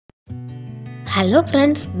Hello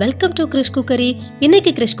friends, welcome to Cookery.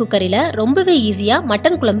 இன்னைக்கு Cookeryல ரொம்பவே ஈஸியா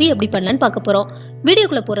மட்டன் குழம்பு எப்படி பண்ணலாம்னு பார்க்க போறோம்.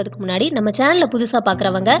 வீடியோக்குள்ள போறதுக்கு முன்னாடி நம்ம சேனலை புதுசா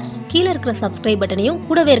பார்க்கறவங்க கீழ இருக்கிற subscribe பட்டனையும்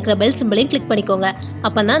கூடவே இருக்கிற bell symbol-ஐயும் click பண்ணிக்கோங்க.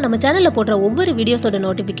 அப்பதான் நம்ம சேனல்ல போடுற ஒவ்வொரு வீடியோஸோட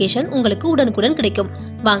நோட்டிஃபிகேஷன் உங்களுக்கு உடனுக்குடன் கிடைக்கும்.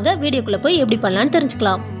 வாங்க வீடியோக்குள்ள போய் எப்படி பண்ணலாம்னு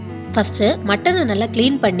தெரிஞ்சுக்கலாம். ஃபர்ஸ்ட் மட்டனை நல்லா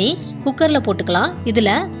க்ளீன் பண்ணி குக்கர்ல போட்டுக்கலாம்.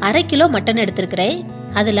 இதுல 1/2 கிலோ மட்டன் எடுத்துக்கிறேன்.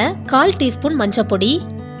 அதுல 1/4 டீஸ்பூன் மஞ்சள் பொடி,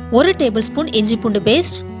 1 டேபிள்ஸ்பூன் இஞ்சி பூண்டு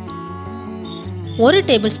பேஸ்ட், 1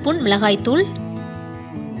 டேபிள்ஸ்பூன் மிளகாய் தூள்,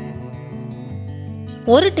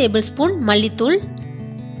 1 டேபிள்ஸ்பூன் மல்லித்தூள்.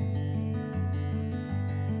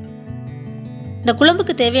 இந்த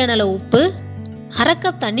குழம்புக்கு தேவையான அளவு உப்பு, 1/2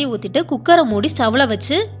 கப் தண்ணி ஊத்திட்டு குக்கரை மூடி ஸ்டவ்ல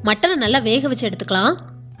வச்சு மட்டனை நல்லா வேக வச்சு எடுத்துக்கலாம்.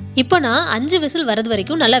 இப்போ நான் 5 விசில் வரது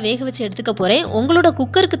வரைக்கும் நல்லா வேக வச்சு எடுத்துக்க போறேன். உங்களோட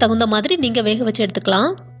குக்கருக்கு தகுந்த மாதிரி நீங்க வேக வச்சு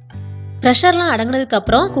எடுத்துக்கலாம். ப்ரெஷர்லாம் அடங்கினதுக்கு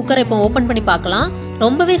அப்புறம் குக்கரை இப்போ ஓபன் பண்ணி பார்க்கலாம்.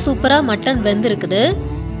 ரொம்பவே சூப்பரா மட்டன் வெந்திருக்குது.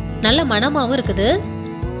 நல்ல மணமாவும் இருக்குது.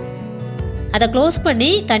 அதை க்ளோஸ் பண்ணி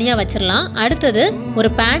தனியா வச்சிடலாம். அடுத்தது ஒரு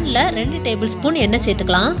பேன்ல 2 டேபிள்ஸ்பூன் எண்ணெய்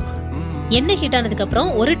சேர்த்துக்கலாம். எண்ணெய் ஹீட் ஆனதுக்கு அப்புறம்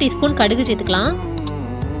 1 டீஸ்பூன் கடுகு சேர்த்துக்கலாம்.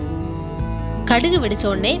 கடுகு வெடிச்ச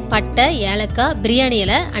உடனே பட்டை, ஏலக்காய், பிரியாணி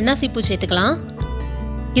இலை, அன்னாசி பூ சேர்த்துக்கலாம்.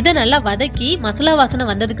 இதை நல்லா வதக்கி மசாலா வாசனை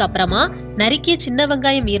வந்ததுக்கு அப்புறமா நறுக்கிய சின்ன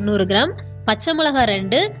வெங்காயம் 200 கிராம், பச்சை மிளகாய்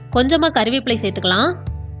 2, கொஞ்சமா கறிவேப்பிலை சேர்த்துக்கலாம்.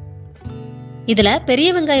 இதுல பெரிய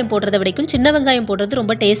வெங்காயம் போடுறத விடைக்கும் சின்ன வெங்காயம் போடுறது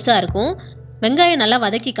ரொம்ப டேஸ்டா இருக்கும். வெங்காயம் நல்லா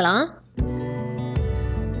வதக்கிக்கலாம்.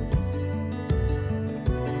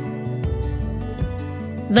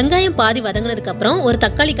 வெங்காயம் பாதி வதங்கினதுக்கு அப்புறம் ஒரு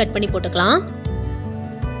தக்காளி கட் பண்ணி போட்டுக்கலாம்.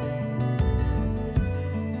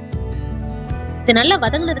 இது நல்லா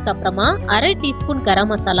வதங்கினதுக்கு அப்புறமா 1/2 டீஸ்பூன்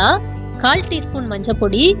கரம் மசாலா, 1/4 டீஸ்பூன் மஞ்சள்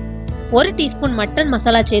பொடி, 1 டீஸ்பூன் மட்டன்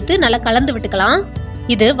மசாலா சேர்த்து நல்லா கலந்து விட்டுக்கலாம்.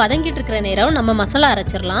 இது வதங்கிட்டு இருக்கிற நேரம் நம்ம மசாலா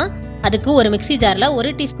அரைச்சிடலாம். அதுக்கு ஒரு மிக்ஸி ஜார்ல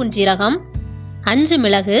 1 டீஸ்பூன் ஜீரகம், 5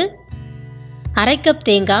 மிளகு, 1/2 கப்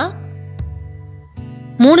தேங்காய்,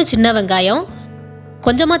 3 சின்ன வெங்காயம்,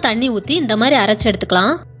 கொஞ்சமா தண்ணி ஊத்தி இந்த மாதிரி அரைச்சு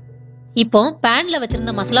எடுத்துக்கலாம். இப்போ பேன்ல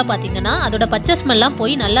வச்சிருந்த மசாலா பாத்தீங்கன்னா அதோட பச்சை ஸ்மெல்லாம்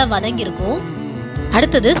போய் நல்லா வதங்கி இருக்கும்.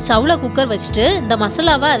 அடுத்தது ஸ்டவ்ல குக்கர் வச்சுட்டு இந்த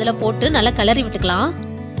மசாலாவை அதுல போட்டு நல்லா கிளறி விட்டுக்கலாம்.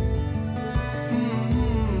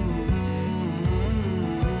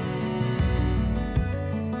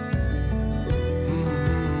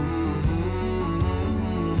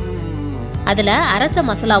 அதுல அரைச்ச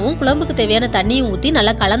மசாலாவும் குழம்புக்கு தேவையான தண்ணியும் ஊத்தி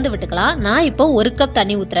நல்லா கலந்து விட்டுக்கலாம். நான் இப்போ 1 கப்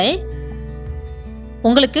தண்ணி ஊத்துறேன்.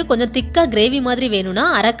 உங்களுக்கு கொஞ்சம் திக்கா கிரேவி மாதிரி வேணும்னா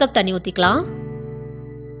 1/2 கப் தண்ணி ஊத்திக்கலாம்.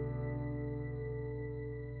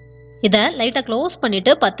 இத லைட்டா க்ளோஸ்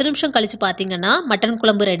பண்ணிட்டு 10 நிமிஷம் கழிச்சு பாத்தீங்கன்னா மட்டன்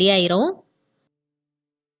குழம்பு ரெடி ஆயிரும்.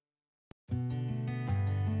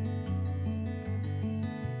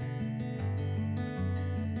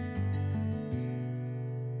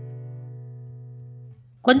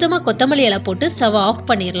 கொஞ்சமா கொத்தமல்லி இலை போட்டு ஸ்டவ் ஆஃப்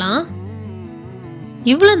பண்ணிடலாம்.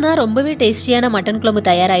 இவ்வளவுதான் ரொம்பவே டேஸ்டியான மட்டன் குழம்பு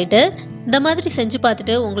தயாராயிட்டு. இந்த மாதிரி செஞ்சு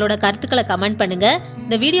பார்த்துட்டு உங்களோட கருத்துக்களை கமெண்ட் பண்ணுங்க.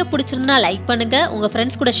 இந்த வீடியோ பிடிச்சிருந்தா லைக் பண்ணுங்க, உங்க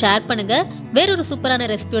ஃப்ரெண்ட்ஸ் கூட ஷேர் பண்ணுங்க. வேறொரு சூப்பரான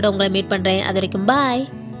ரெசிபியோட உங்களை மீட் பண்றேன். அது வரைக்கும் பாய்.